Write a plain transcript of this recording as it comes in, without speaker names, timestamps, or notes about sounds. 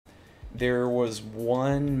There was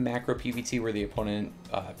one macro PvT where the opponent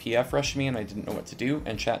PF rushed me and I didn't know what to do,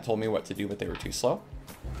 and chat told me what to do, but they were too slow.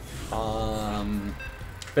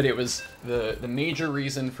 But it was the major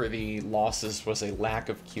reason for the losses was a lack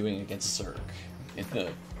of queuing against Zerg in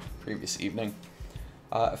the previous evening.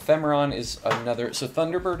 Ephemeron is another, so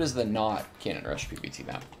Thunderbird is the not Cannon Rush PvT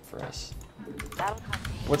map for us.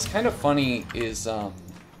 What's kind of funny is I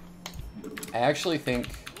actually think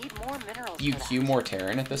you queue more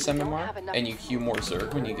Terran at this MMR, and you queue more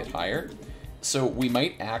Zerg when you get higher. So we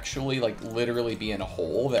might actually, like, literally be in a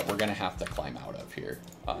hole that we're gonna have to climb out of here.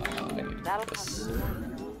 I need to do this.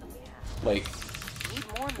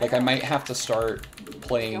 Like I might have to start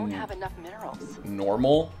playing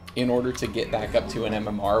normal in order to get back up to an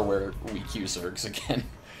MMR where we queue Zergs again.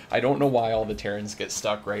 I don't know why all the Terrans get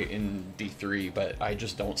stuck right in D3, but I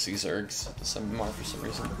just don't see Zergs at this MMR for some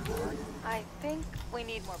reason. I think we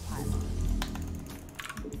need more pilots.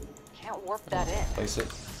 Can't warp that in. Place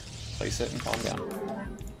it and calm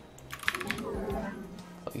down.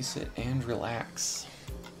 Place it and relax.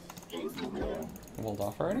 Hold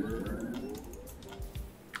off already?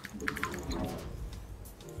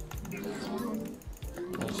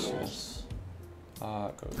 Yes.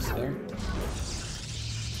 Goes there.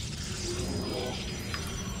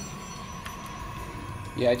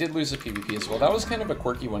 Yeah, I did lose a PvP as well. That was kind of a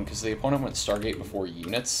quirky one because the opponent went Stargate before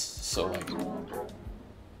units, so like,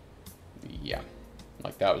 yeah,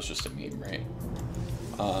 like that was just a meme, right?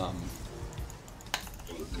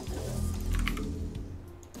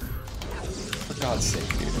 For God's sake,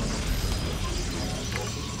 dude.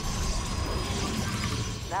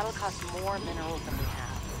 That'll cost more minerals than we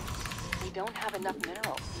have. We don't have enough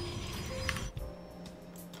minerals.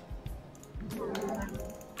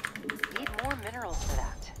 Need more minerals for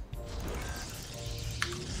that.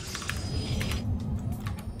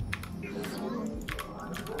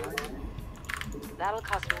 That'll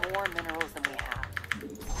cost more minerals than we have.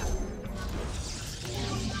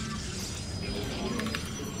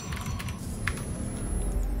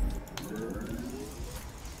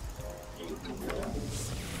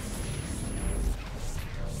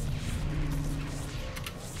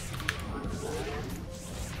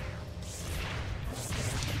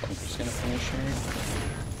 Bunker's gonna finish here.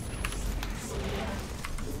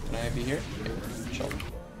 Can I be here? Okay, chill.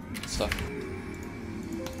 Good stuff.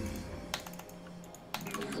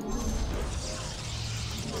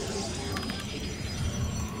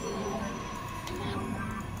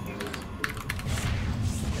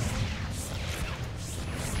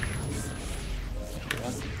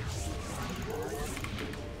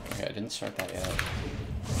 Okay, I didn't start that yet.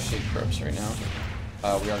 Shake probes right now.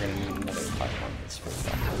 We are going to need another pylon that's for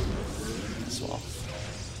the as well.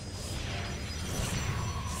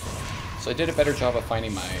 So I did a better job of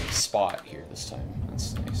finding my spot here this time.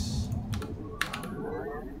 That's nice.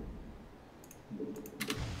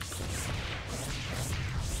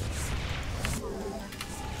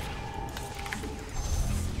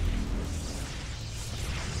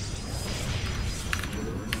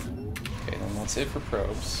 Okay, then that's it for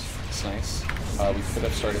probes. It's nice. We could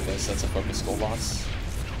have started this. That's a focus goal loss,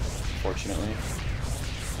 fortunately.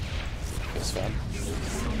 Feels bad.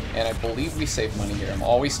 And I believe we save money here. I'm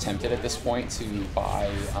always tempted at this point to buy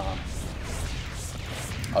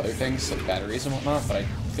other things, like batteries and whatnot, but I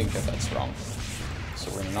think that that's wrong. So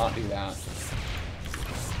we're gonna not do that.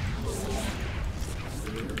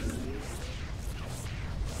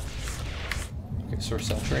 Okay, so we're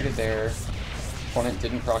saturated there. Opponent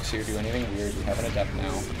didn't proxy or do anything weird. We have an adept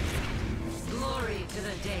now. Glory to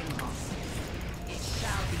the Daemon. It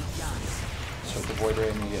shall be done. Start the void ray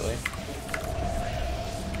immediately.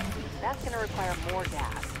 That's going to require more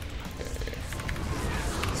gas. Okay.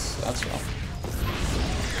 So that's wrong.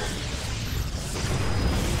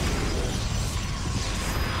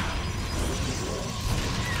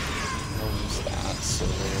 We'll use that, so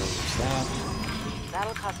we'll use that.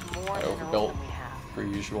 That'll cost more I minerals overbuilt, than we have. per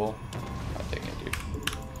usual. God dang it, dude.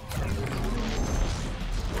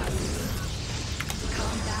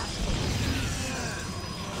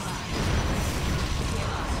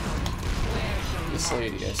 This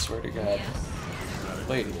lady, I swear to God.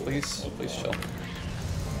 Lady, please chill.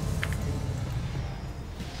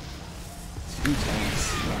 2 tanks.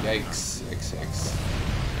 Yikes. Yikes.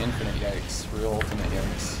 Infinite yikes. Real ultimate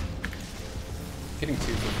yikes. Getting 2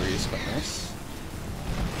 for free is quite nice.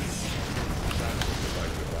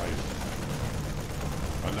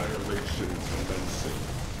 Annihilation commencing.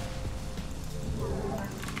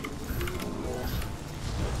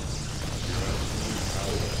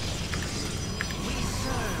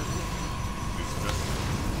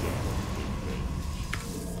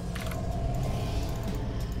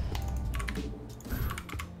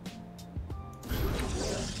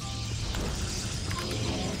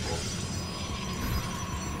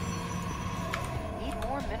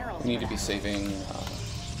 We need to be saving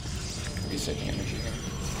energy here.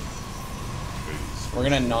 We're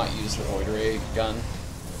gonna not use the Void Ray gun.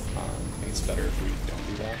 I think it's better if we don't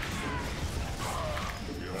do that.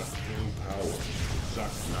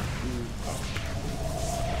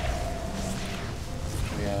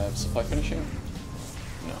 We have supply finishing?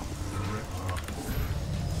 No.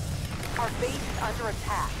 Our base is under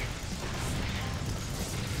attack.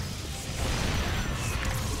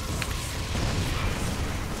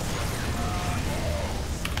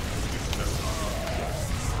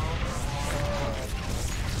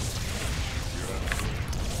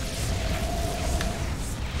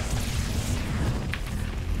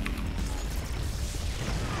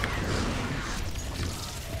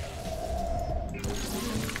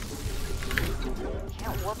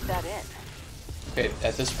 Can't warp that in. Okay,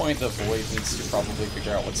 at this point, the Void needs to probably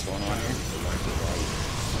figure out what's going on here.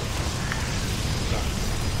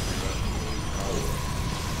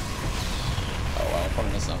 Oh wow,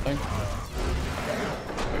 opponent has nothing.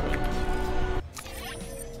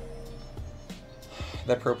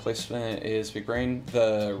 That probe placement is big brain.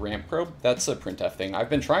 The ramp probe, that's a printf thing. I've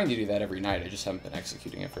been trying to do that every night, I just haven't been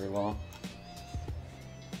executing it very well.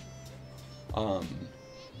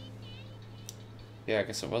 Yeah, I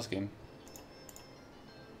guess it was game.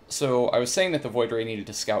 So I was saying that the Void Ray needed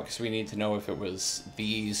to scout because we need to know if it was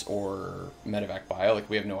these or Medevac Bio. Like,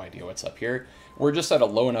 we have no idea what's up here. We're just at a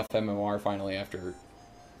low enough MMR finally after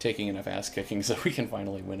taking enough ass kicking so we can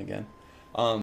finally win again.